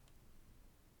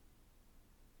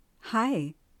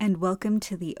Hi, and welcome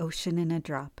to the Ocean in a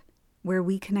Drop, where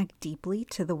we connect deeply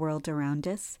to the world around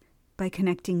us by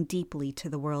connecting deeply to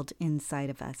the world inside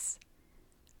of us.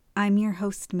 I'm your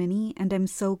host, Minnie, and I'm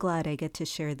so glad I get to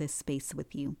share this space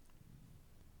with you.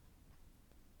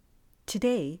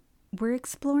 Today, we're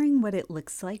exploring what it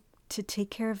looks like to take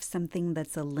care of something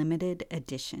that's a limited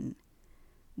edition.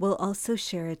 We'll also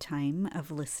share a time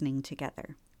of listening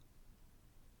together.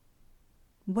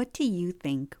 What do you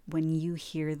think when you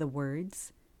hear the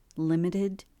words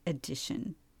limited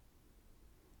edition?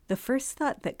 The first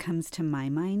thought that comes to my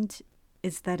mind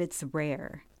is that it's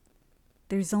rare.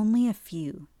 There's only a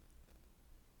few.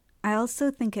 I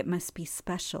also think it must be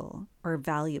special or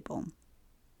valuable.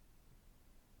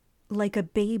 Like a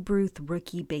Babe Ruth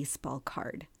rookie baseball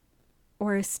card,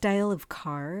 or a style of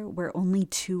car where only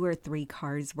 2 or 3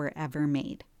 cars were ever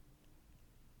made.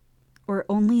 Or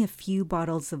only a few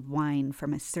bottles of wine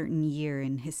from a certain year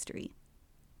in history.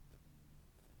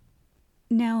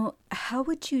 Now, how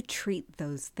would you treat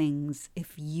those things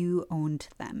if you owned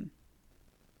them?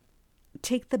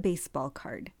 Take the baseball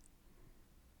card.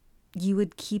 You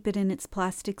would keep it in its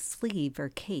plastic sleeve or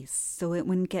case so it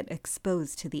wouldn't get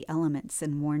exposed to the elements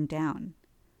and worn down.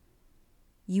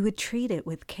 You would treat it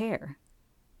with care.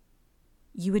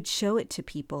 You would show it to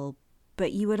people,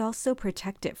 but you would also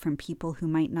protect it from people who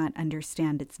might not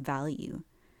understand its value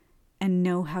and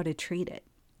know how to treat it.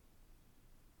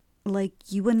 Like,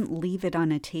 you wouldn't leave it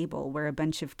on a table where a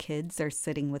bunch of kids are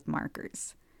sitting with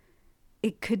markers.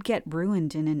 It could get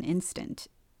ruined in an instant,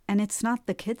 and it's not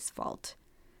the kids' fault.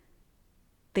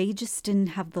 They just didn't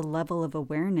have the level of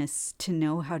awareness to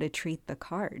know how to treat the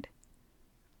card.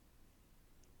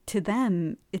 To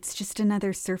them, it's just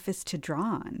another surface to draw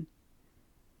on.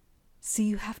 So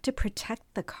you have to protect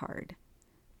the card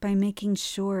by making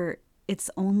sure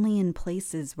it's only in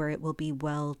places where it will be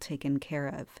well taken care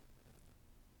of.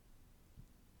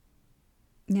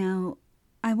 Now,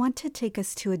 I want to take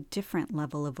us to a different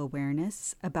level of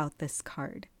awareness about this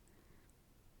card.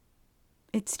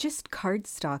 It's just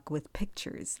cardstock with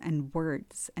pictures and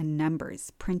words and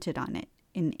numbers printed on it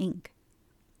in ink.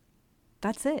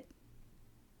 That's it.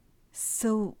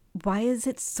 So why is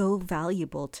it so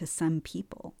valuable to some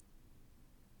people?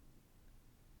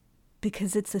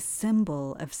 Because it's a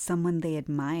symbol of someone they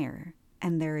admire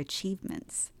and their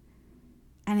achievements.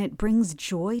 And it brings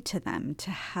joy to them to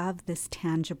have this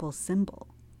tangible symbol.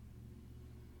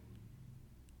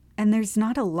 And there's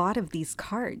not a lot of these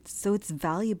cards, so it's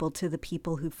valuable to the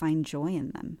people who find joy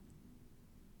in them.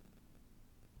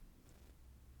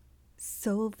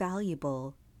 So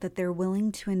valuable that they're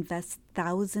willing to invest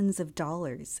thousands of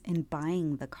dollars in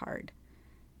buying the card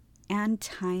and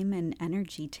time and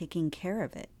energy taking care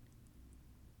of it.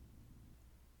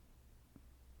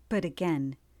 But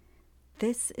again,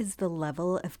 this is the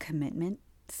level of commitment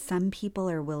some people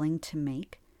are willing to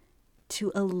make to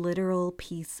a literal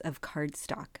piece of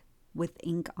cardstock with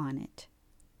ink on it.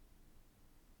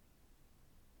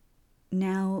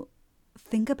 Now,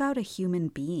 think about a human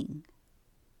being,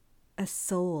 a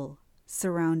soul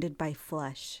surrounded by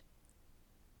flesh.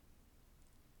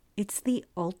 It's the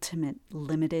ultimate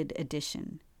limited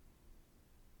edition.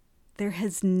 There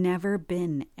has never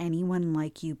been anyone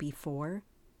like you before,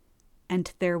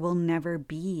 and there will never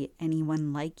be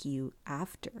anyone like you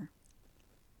after.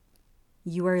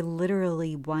 You are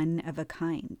literally one of a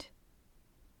kind.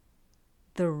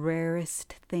 The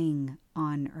rarest thing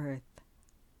on earth.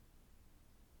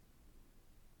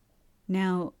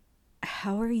 Now,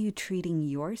 how are you treating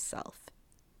yourself?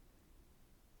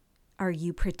 Are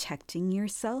you protecting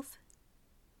yourself?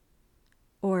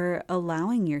 Or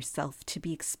allowing yourself to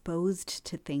be exposed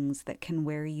to things that can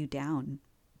wear you down?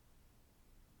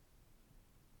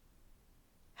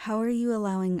 How are you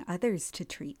allowing others to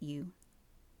treat you?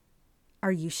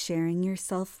 Are you sharing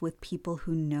yourself with people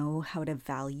who know how to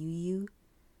value you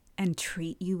and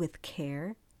treat you with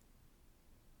care?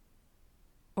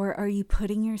 Or are you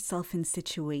putting yourself in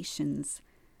situations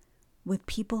with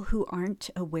people who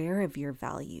aren't aware of your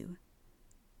value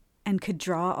and could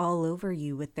draw all over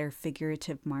you with their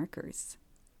figurative markers?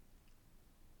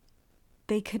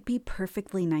 They could be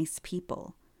perfectly nice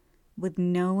people with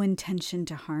no intention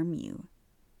to harm you,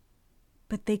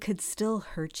 but they could still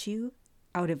hurt you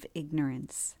out of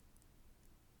ignorance.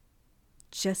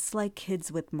 Just like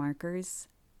kids with markers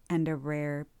and a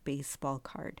rare baseball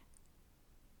card.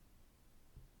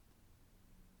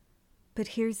 But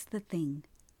here's the thing.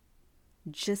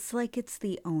 Just like it's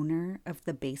the owner of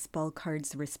the baseball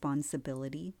card's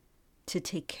responsibility to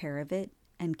take care of it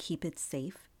and keep it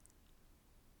safe,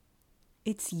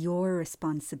 it's your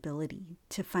responsibility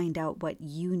to find out what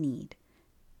you need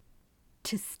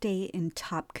to stay in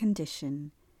top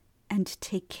condition and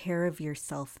take care of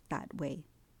yourself that way.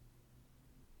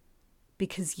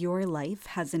 Because your life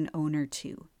has an owner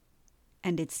too,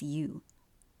 and it's you.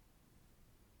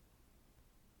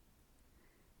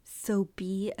 So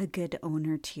be a good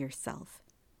owner to yourself.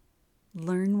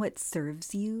 Learn what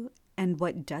serves you and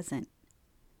what doesn't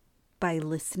by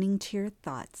listening to your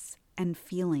thoughts and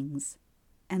feelings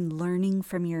and learning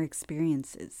from your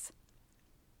experiences.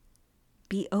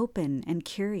 Be open and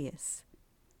curious.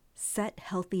 Set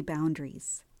healthy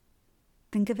boundaries.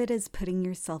 Think of it as putting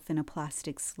yourself in a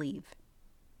plastic sleeve.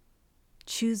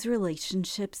 Choose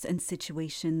relationships and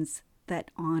situations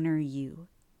that honor you.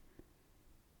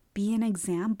 Be an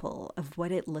example of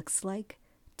what it looks like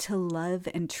to love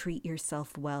and treat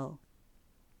yourself well.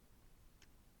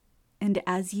 And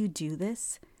as you do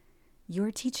this,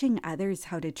 you're teaching others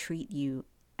how to treat you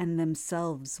and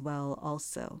themselves well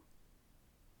also.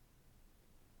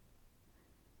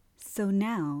 So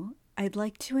now, I'd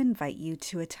like to invite you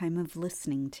to a time of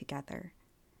listening together.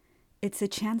 It's a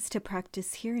chance to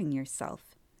practice hearing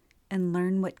yourself and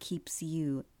learn what keeps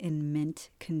you in mint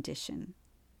condition.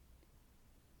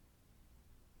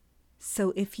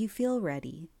 So if you feel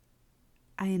ready,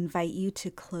 I invite you to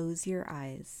close your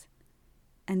eyes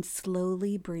and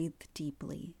slowly breathe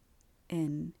deeply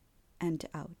in and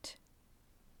out.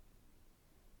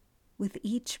 With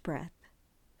each breath,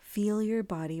 feel your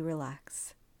body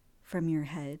relax from your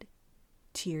head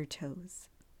to your toes.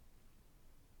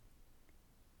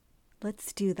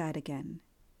 Let's do that again.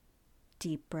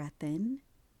 Deep breath in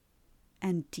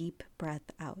and deep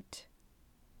breath out.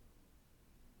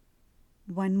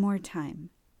 One more time.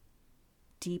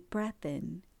 Deep breath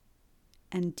in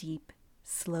and deep,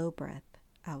 slow breath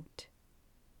out.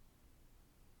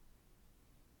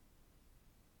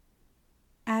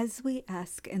 As we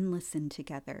ask and listen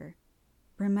together,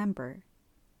 remember,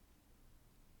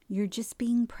 you're just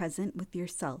being present with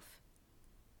yourself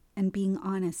and being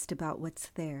honest about what's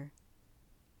there.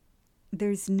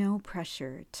 There's no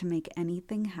pressure to make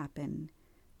anything happen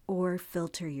or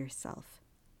filter yourself.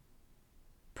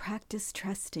 Practice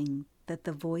trusting that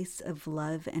the voice of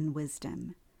love and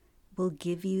wisdom will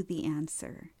give you the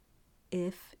answer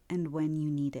if and when you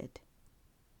need it.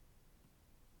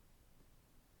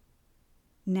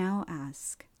 Now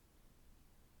ask,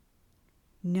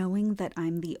 knowing that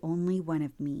I'm the only one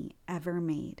of me ever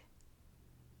made,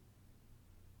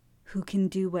 who can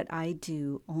do what I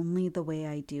do only the way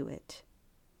I do it,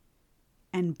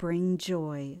 and bring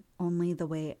joy only the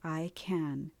way I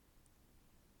can,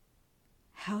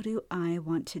 how do I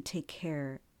want to take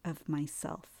care of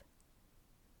myself?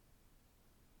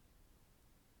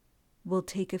 We'll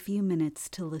take a few minutes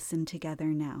to listen together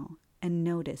now and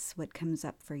notice what comes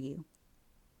up for you.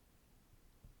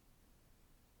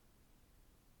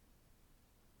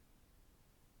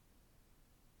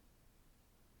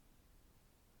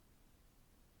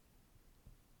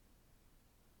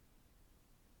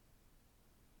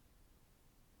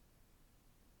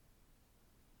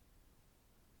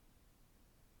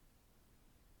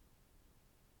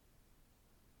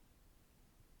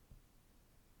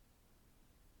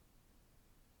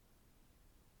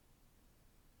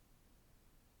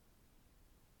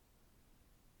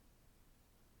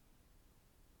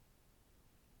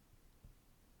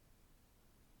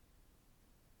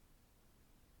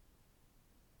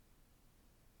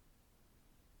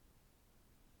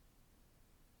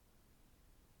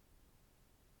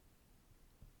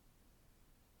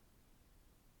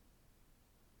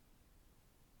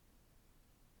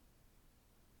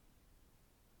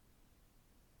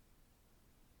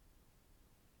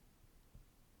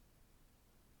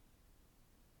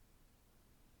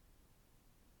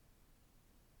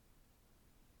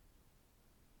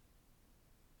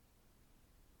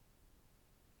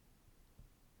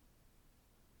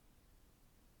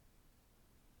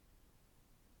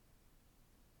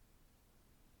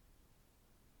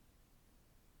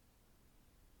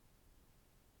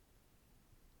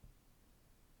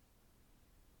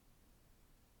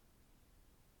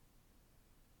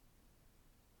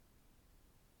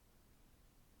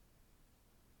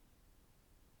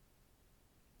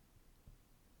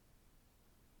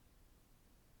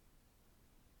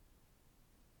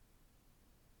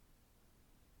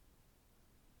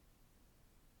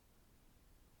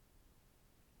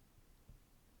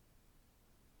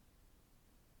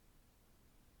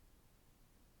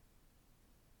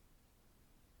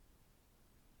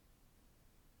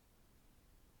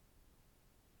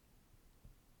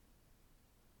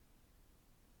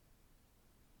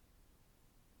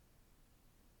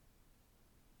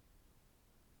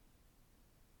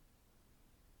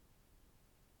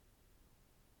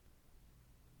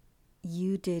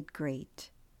 You did great.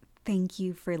 Thank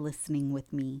you for listening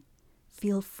with me.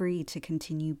 Feel free to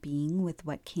continue being with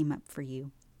what came up for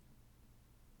you.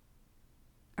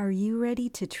 Are you ready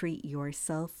to treat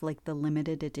yourself like the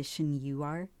limited edition you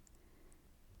are?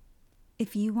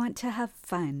 If you want to have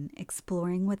fun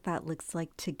exploring what that looks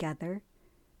like together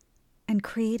and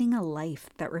creating a life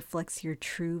that reflects your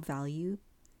true value,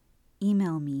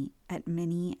 email me at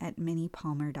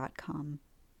minnie@minniepalmer.com.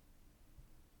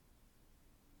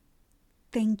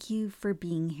 Thank you for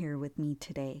being here with me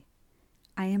today.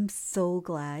 I am so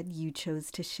glad you chose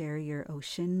to share your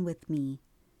ocean with me,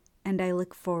 and I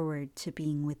look forward to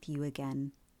being with you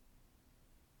again.